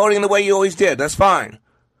back to voting the way you always did. That's fine.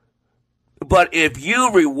 But if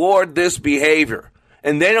you reward this behavior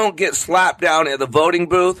and they don't get slapped down at the voting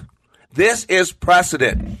booth, this is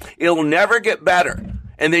precedent. It'll never get better.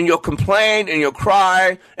 And then you'll complain and you'll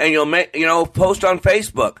cry and you'll post on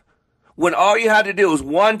Facebook when all you had to do was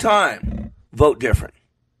one time vote different.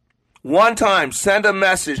 One time, send a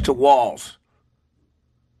message to Walz.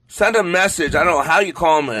 Send a message. I don't know how you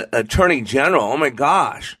call him an attorney general. Oh, my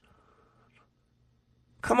gosh.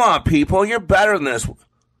 Come on, people. You're better than this.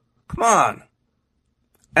 Come on.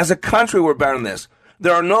 As a country, we're better than this.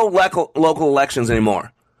 There are no local elections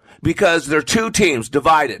anymore because there are two teams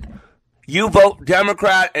divided. You vote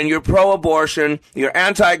Democrat and you're pro-abortion, you're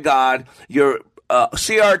anti-God, you're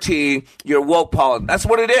CRT, your woke politics. That's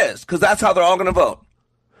what it is, because that's how they're all going to vote.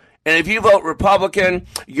 And if you vote Republican,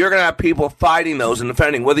 you're going to have people fighting those and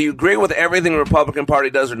defending. Whether you agree with everything the Republican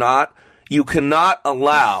Party does or not, you cannot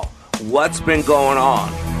allow what's been going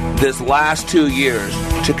on this last 2 years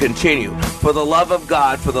to continue. For the love of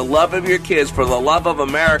God, for the love of your kids, for the love of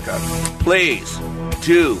America, please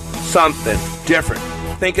do something different.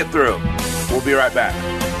 Think it through. We'll be right back.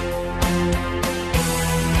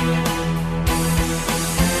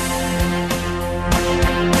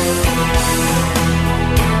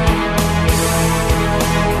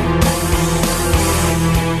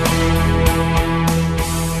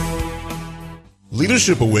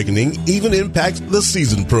 Leadership Awakening even impacts the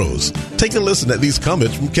seasoned pros. Take a listen at these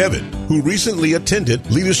comments from Kevin, who recently attended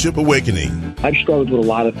Leadership Awakening. I've struggled with a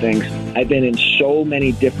lot of things. I've been in so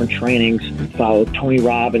many different trainings, followed Tony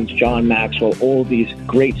Robbins, John Maxwell, all these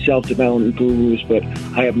great self-development gurus, but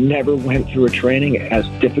I have never went through a training as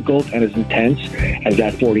difficult and as intense as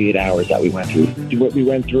that 48 hours that we went through. What we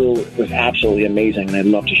went through was absolutely amazing, and I'd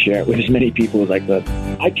love to share it with as many people as I could.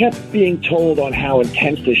 I kept being told on how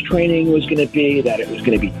intense this training was going to be, that it was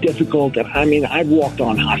going to be difficult. And I mean, I've walked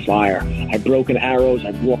on hot fire. I've broken arrows.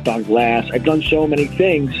 I've walked on glass. I've done so many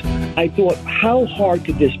things. I thought, how hard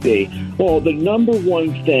could this be? Well, the number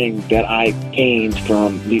one thing that I gained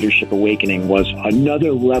from Leadership Awakening was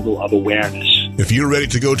another level of awareness. If you're ready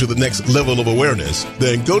to go to the next level of awareness,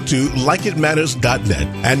 then go to likeitmatters.net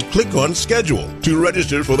and click on schedule to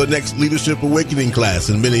register for the next Leadership Awakening class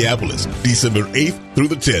in Minneapolis, December 8th through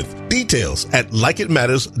the 10th. Details at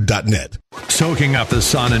likeitmatters.net. Soaking up the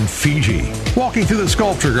sun in Fiji, walking through the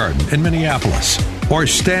Sculpture Garden in Minneapolis, or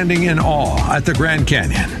standing in awe at the Grand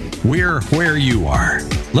Canyon. We're where you are.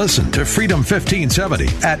 Listen to Freedom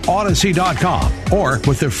 1570 at Odyssey.com or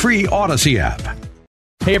with the free Odyssey app.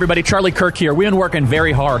 Hey everybody, Charlie Kirk here. We've been working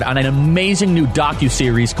very hard on an amazing new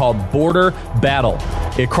docuseries called Border Battle.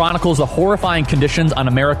 It chronicles the horrifying conditions on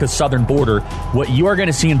America's southern border. What you are going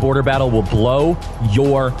to see in Border Battle will blow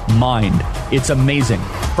your mind. It's amazing.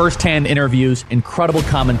 First-hand interviews, incredible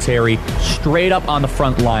commentary, straight up on the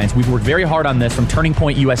front lines. We've worked very hard on this from Turning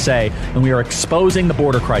Point USA, and we are exposing the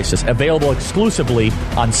border crisis. Available exclusively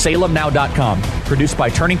on SalemNow.com. Produced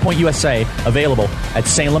by Turning Point USA. Available at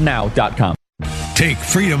SalemNow.com. Take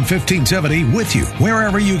Freedom 1570 with you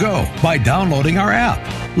wherever you go by downloading our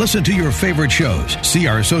app. Listen to your favorite shows, see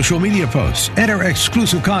our social media posts, enter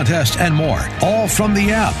exclusive contests, and more. All from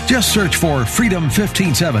the app. Just search for Freedom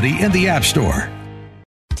 1570 in the App Store.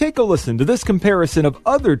 Take a listen to this comparison of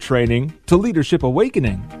other training to Leadership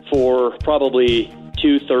Awakening. For probably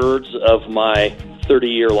 2/3 of my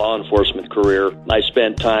 30-year law enforcement career, I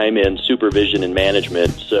spent time in supervision and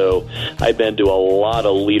management, so I've been to a lot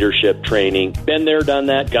of leadership training. Been there, done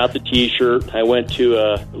that, got the T-shirt. I went to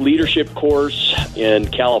a leadership course in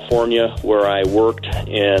California where I worked,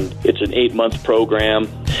 and it's an 8-month program.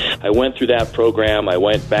 I went through that program. I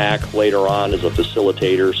went back later on as a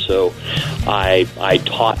facilitator, so I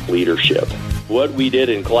taught leadership. What we did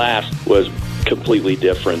in class was completely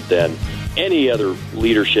different than any other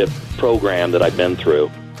leadership program that I've been through.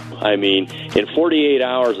 I mean, in 48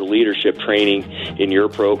 hours of leadership training in your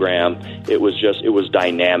program, it was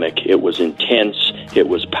dynamic. It was intense. It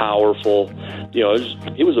was powerful. You know,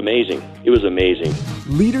 it was amazing. It was amazing.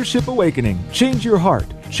 Leadership Awakening. Change your heart.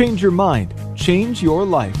 Change your mind. Change your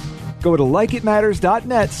life. Go to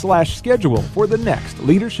likeitmatters.net/schedule for the next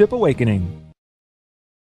Leadership Awakening.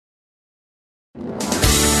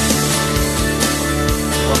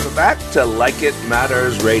 Welcome back to Like It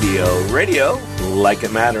Matters Radio. Radio, like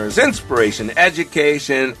it matters. Inspiration,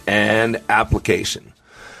 education, and application.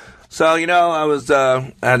 So, you know, I was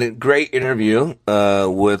had a great interview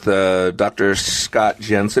with Dr. Scott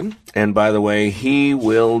Jensen. And by the way, he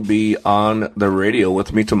will be on the radio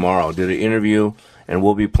with me tomorrow. Did an interview, and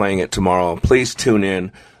we'll be playing it tomorrow. Please tune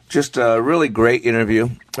in. Just a really great interview.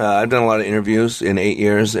 I've done a lot of interviews in 8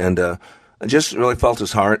 years, and I just really felt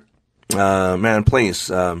his heart. Man,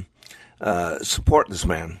 please support this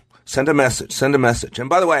man. Send a message. And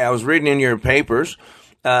by the way, I was reading in your papers,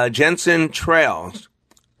 Jensen Trails,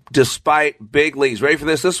 despite big leads. Ready for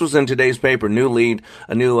this? This was in today's paper, new lead,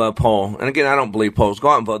 a new poll. And again, I don't believe polls. Go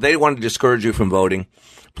out and vote. They want to discourage you from voting.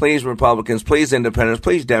 Please, Republicans. Please, Independents.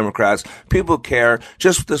 Please, Democrats. People care.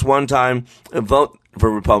 Just this one time, vote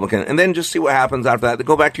for Republican. And then just see what happens after that.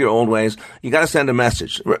 Go back to your old ways. You got to send a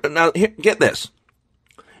message. Now, here, get this.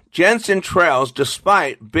 Jensen trails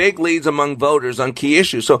despite big leads among voters on key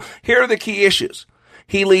issues. So here are the key issues.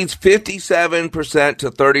 He leads 57%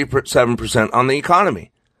 to 37% on the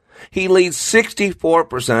economy. He leads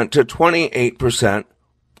 64% to 28%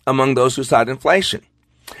 among those who cite inflation.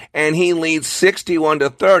 and he leads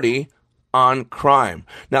 61-30 on crime.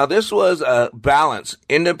 Now, this was a balance,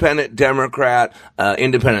 independent Democrat,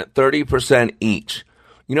 independent, 30% each.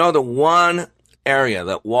 You know, the one area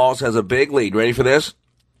that Walz has a big lead, ready for this?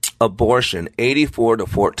 Abortion,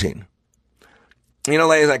 84-14. You know,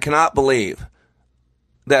 ladies, I cannot believe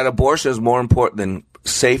that abortion is more important than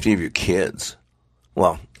safety of your kids.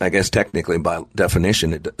 Well, I guess technically by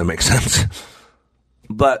definition it makes sense.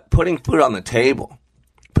 But putting food on the table,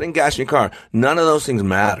 putting gas in your car, none of those things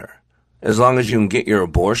matter as long as you can get your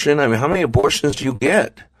abortion. I mean, how many abortions do you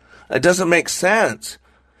get? It doesn't make sense.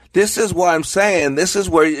 This is what I'm saying. This is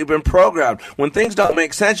where you've been programmed. When things don't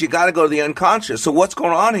make sense, you got to go to the unconscious. So what's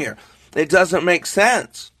going on here? It doesn't make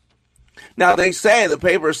sense. Now, they say, the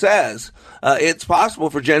paper says, it's possible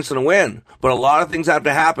for Jensen to win, but a lot of things have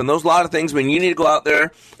to happen. Those lot of things mean you need to go out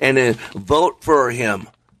there and vote for him.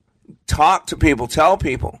 Talk to people, tell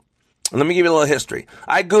people. And let me give you a little history.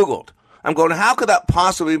 I Googled. I'm going, how could that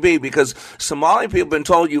possibly be? Because Somali people have been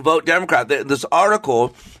told you vote Democrat. This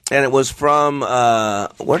article, and it was from,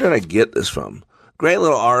 where did I get this from? Great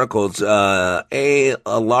little article. It's LRB.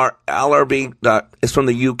 It's from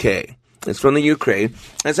the UK. It's from the Ukraine.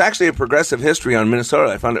 It's actually a progressive history on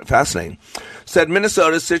Minnesota. I found it fascinating. Said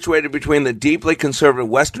Minnesota is situated between the deeply conservative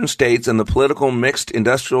western states and the political mixed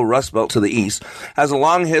industrial Rust Belt to the east, has a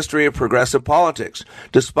long history of progressive politics,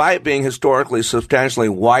 despite being historically substantially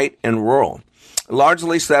white and rural.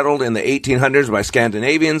 Largely settled in the 1800s by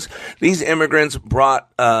Scandinavians, these immigrants brought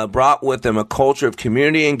with them a culture of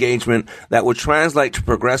community engagement that would translate to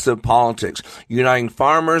progressive politics, uniting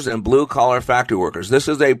farmers and blue-collar factory workers. This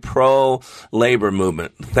is a pro-labor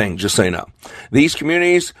movement thing, just so you know. These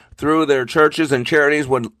communities, through their churches and charities,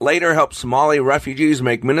 would later help Somali refugees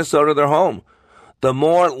make Minnesota their home. The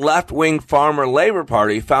more left-wing Farmer Labor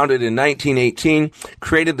Party, founded in 1918,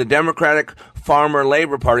 created the Democratic Farmer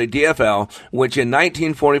Labor Party, DFL, which in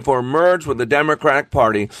 1944 merged with the Democratic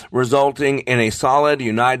Party, resulting in a solid,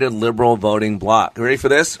 united liberal voting bloc. Ready for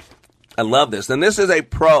this? I love this. And this is a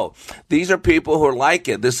pro. These are people who are like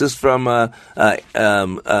it. This is from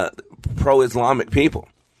pro-Islamic people.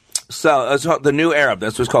 So it's the New Arab.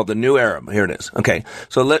 That's what's called the New Arab. Here it is. Okay.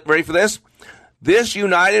 So ready for this? This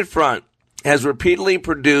united front has repeatedly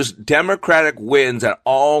produced Democratic wins at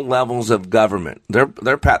all levels of government. They're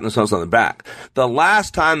patting themselves on the back. The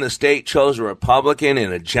last time the state chose a Republican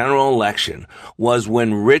in a general election was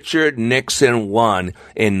when Richard Nixon won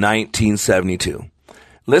in 1972.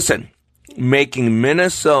 Listen, making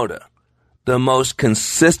Minnesota the most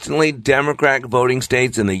consistently Democratic voting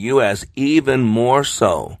states in the U.S., even more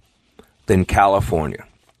so than California.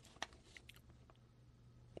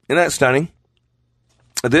 Isn't that stunning?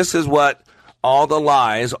 This is what all the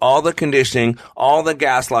lies, all the conditioning, all the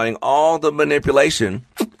gaslighting, all the manipulation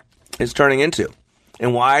is turning into.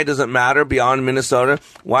 And why does it matter beyond Minnesota?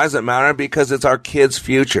 Why does it matter? Because it's our kids'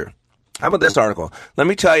 future. How about this article? Let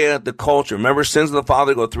me tell you the culture. Remember, sins of the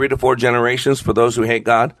father go 3 to 4 generations for those who hate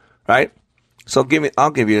God, right? So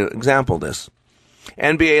I'll give you an example of this.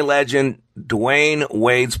 NBA legend Dwayne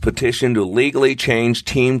Wade's petition to legally change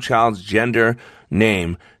team child's gender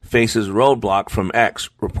name faces roadblock from X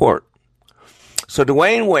report. So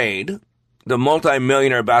Dwayne Wade, the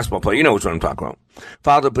multi-millionaire basketball player, you know which one I'm talking about,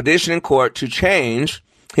 filed a petition in court to change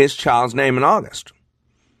his child's name in August.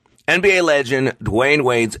 NBA legend Dwayne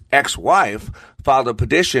Wade's ex-wife filed a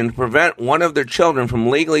petition to prevent one of their children from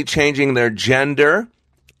legally changing their gender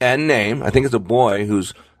and name. I think it's a boy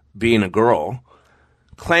who's being a girl,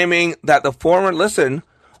 claiming that the former,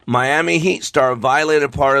 Miami Heat star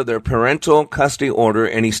violated part of their parental custody order,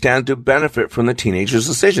 and he stands to benefit from the teenager's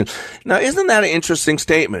decision. Now, isn't that an interesting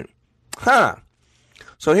statement? Huh.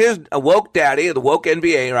 So here's a woke daddy, the woke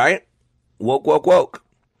NBA, right? Woke.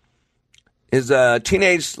 His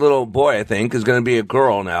teenage little boy, I think, is going to be a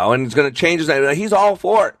girl now, and he's going to change his name. He's all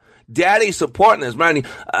for it. Daddy's supporting this. Man,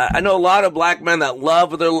 I know a lot of black men that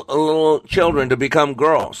love their little children to become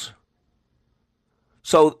girls.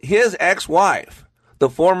 So his ex-wife, the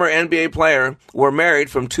former NBA player, were married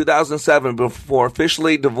from 2007 before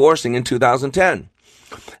officially divorcing in 2010.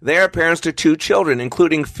 They are parents to 2 children,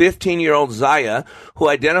 including 15-year-old Zaya, who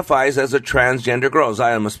identifies as a transgender girl.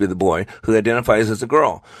 Zaya must be the boy who identifies as a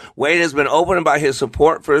girl. Wade has been open about his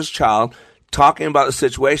support for his child, talking about the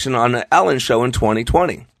situation on the Ellen Show in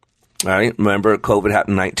 2020. All right, remember, COVID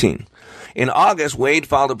happened in 19. In August, Wade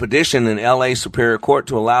filed a petition in L.A. Superior Court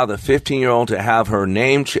to allow the 15-year-old to have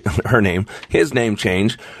his name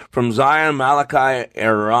changed from Zion Malachi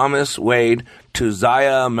Aramis Wade to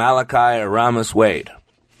Zaya Malachi Aramis Wade.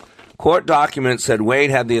 Court documents said Wade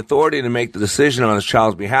had the authority to make the decision on his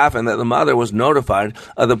child's behalf and that the mother was notified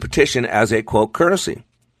of the petition as a, quote, courtesy.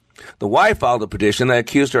 The wife filed a petition that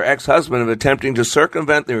accused her ex-husband of attempting to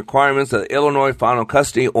circumvent the requirements of the Illinois final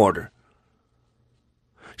custody order.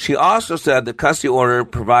 She also said the custody order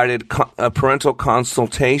provided parental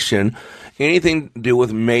consultation, anything to do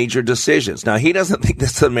with major decisions. Now, he doesn't think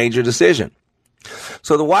this is a major decision.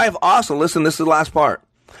 So the wife also, listen, this is the last part.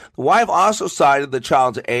 The wife also cited the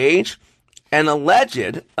child's age and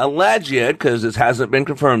alleged, because this hasn't been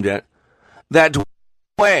confirmed yet, that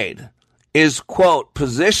Wade is, quote,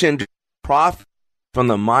 positioned to profit from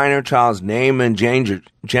the minor child's name and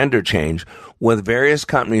gender change with various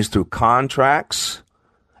companies through contracts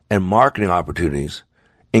and marketing opportunities,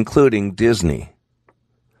 including Disney.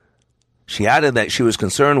 She added that she was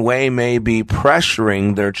concerned Wade may be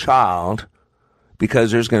pressuring their child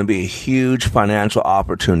because there's going to be a huge financial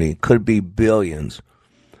opportunity, could be billions,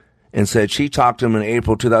 and said she talked to him in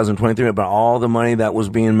April 2023 about all the money that was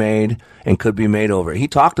being made and could be made over. He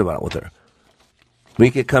talked about it with her.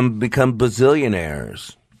 We could become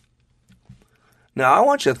bazillionaires. Now, I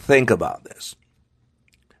want you to think about this.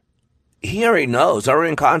 He already knows,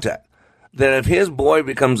 already in contact, that if his boy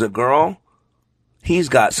becomes a girl, he's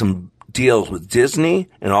got some deals with Disney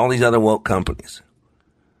and all these other woke companies.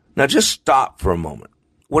 Now, just stop for a moment.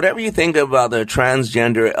 Whatever you think about the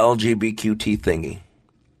transgender LGBTQ thingy,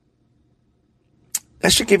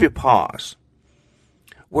 that should give you pause.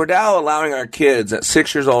 We're now allowing our kids at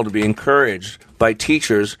 6 years old to be encouraged by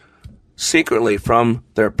teachers secretly from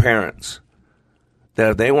their parents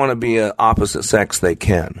that if they want to be an opposite sex, they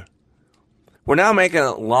can. We're now making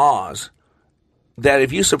laws that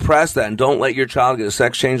if you suppress that and don't let your child get a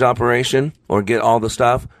sex change operation or get all the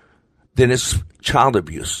stuff, then it's child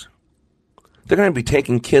abuse. They're going to be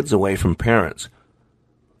taking kids away from parents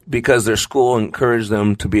because their school encouraged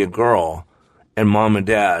them to be a girl and mom and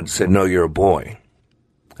dad said, no, you're a boy.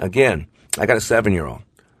 Again, I got a 7-year-old.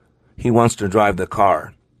 He wants to drive the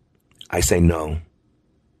car. I say no.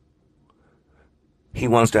 He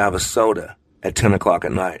wants to have a soda at 10 o'clock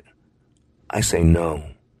at night. I say no.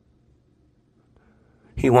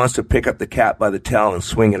 He wants to pick up the cat by the tail and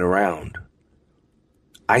swing it around.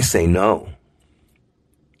 I say no.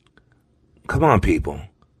 Come on, people.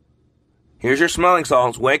 Here's your smelling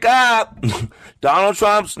salts. Wake up! Donald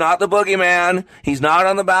Trump's not the boogeyman. He's not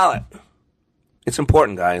on the ballot. It's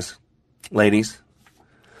important, guys. Ladies.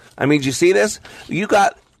 I mean, did you see this? You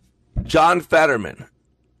got John Fetterman.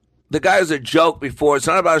 The guy was a joke before. It's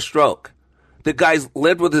not about a stroke. The guy's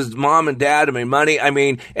lived with his mom and dad and made money. I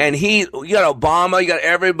mean, and you got Obama, you got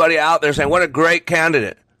everybody out there saying, what a great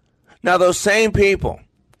candidate. Now, those same people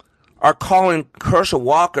are calling Herschel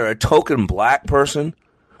Walker a token black person,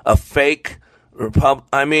 a fake Republican.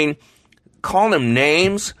 I mean, calling him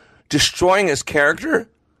names, destroying his character,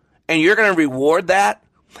 and you're going to reward that?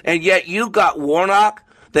 And yet you got Warnock,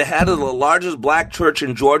 the head of the largest black church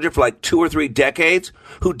in Georgia for like 2 or 3 decades,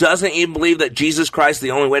 who doesn't even believe that Jesus Christ is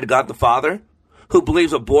the only way to God the Father, who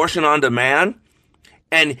believes abortion on demand,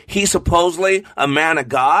 and he's supposedly a man of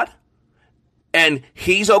God, and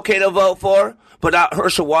he's okay to vote for, but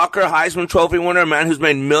Herschel Walker, Heisman Trophy winner, a man who's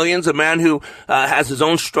made millions, a man who has his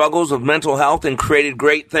own struggles of mental health and created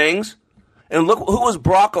great things. And look, who was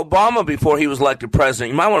Barack Obama before he was elected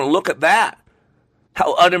president? You might want to look at that.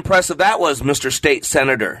 How unimpressive that was, Mr. State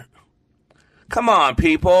Senator. Come on,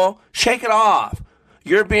 people. Shake it off.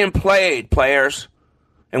 You're being played, players.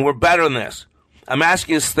 And we're better than this. I'm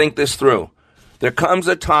asking you to think this through. There comes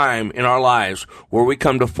a time in our lives where we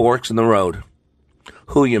come to forks in the road.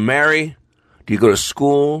 Who you marry? Do you go to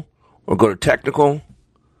school or go to technical?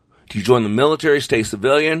 Do you join the military, stay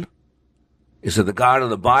civilian? Is it the God of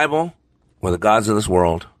the Bible or the gods of this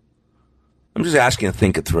world? I'm just asking you to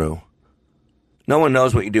think it through. No one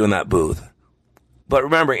knows what you do in that booth. But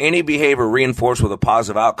remember, any behavior reinforced with a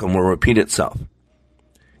positive outcome will repeat itself.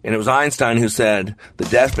 And it was Einstein who said the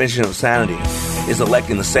definition of sanity is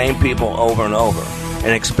electing the same people over and over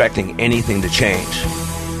and expecting anything to change.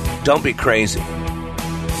 Don't be crazy.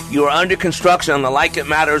 You are under construction on the Like It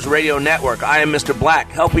Matters radio network. I am Mr. Black,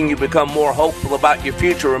 helping you become more hopeful about your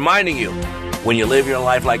future, reminding you, when you live your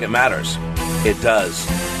life like it matters, it does.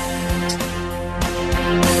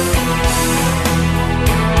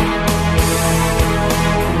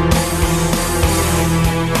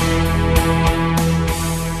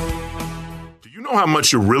 How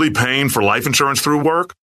much you're really paying for life insurance through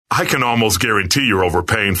work? I can almost guarantee you're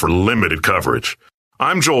overpaying for limited coverage.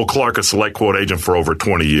 I'm Joel Clark, a Select Quote agent for over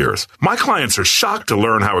 20 years. My clients are shocked to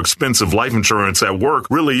learn how expensive life insurance at work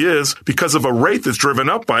really is because of a rate that's driven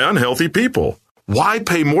up by unhealthy people. Why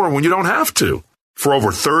pay more when you don't have to? For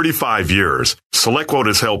over 35 years, Select Quote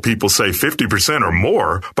has helped people save 50% or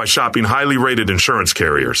more by shopping highly rated insurance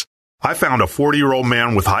carriers. I found a 40-year-old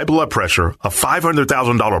man with high blood pressure, a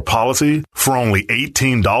 $500,000 policy for only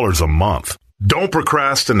 $18 a month. Don't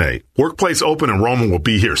procrastinate. Workplace Open Enrollment will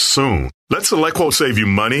be here soon. Let SelectQuote save you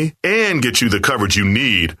money and get you the coverage you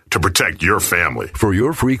need to protect your family. For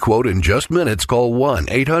your free quote in just minutes, call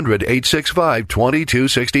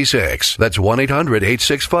 1-800-865-2266. That's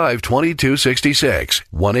 1-800-865-2266.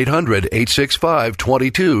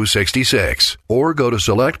 1-800-865-2266. Or go to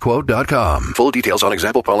SelectQuote.com. Full details on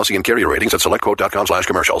example policy and carrier ratings at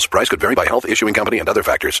SelectQuote.com/commercials. Price could vary by health, issuing company, and other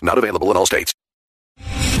factors. Not available in all states.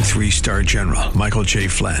 3-star General Michael J.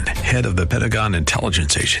 Flynn, head of the Pentagon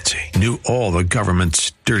Intelligence Agency, knew all the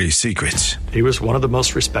government's dirty secrets. He was one of the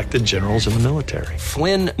most respected generals in the military.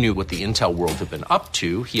 Flynn knew what the intel world had been up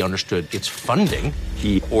to. He understood its funding.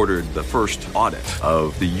 He ordered the first audit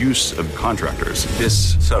of the use of contractors.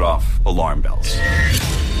 This set off alarm bells.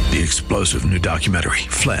 The explosive new documentary,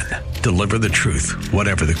 Flynn, Deliver the Truth,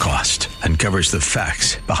 Whatever the Cost, uncovers the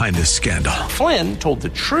facts behind this scandal. Flynn told the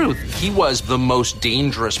truth. He was the most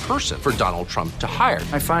dangerous person for Donald Trump to hire.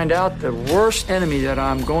 I find out the worst enemy that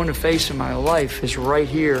I'm going to face in my life is right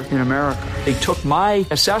here in America. They took my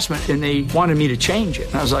assessment and they wanted me to change it.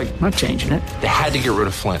 And I was like, I'm not changing it. They had to get rid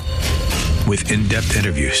of Flynn. With in-depth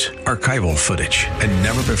interviews, archival footage, and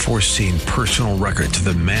never-before-seen personal records of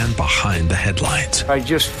the man behind the headlines. I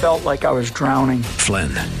just felt like I was drowning. Flynn,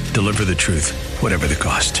 Deliver the Truth, Whatever the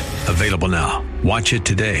Cost. Available now. Watch it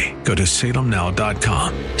today. Go to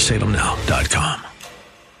salemnow.com. salemnow.com.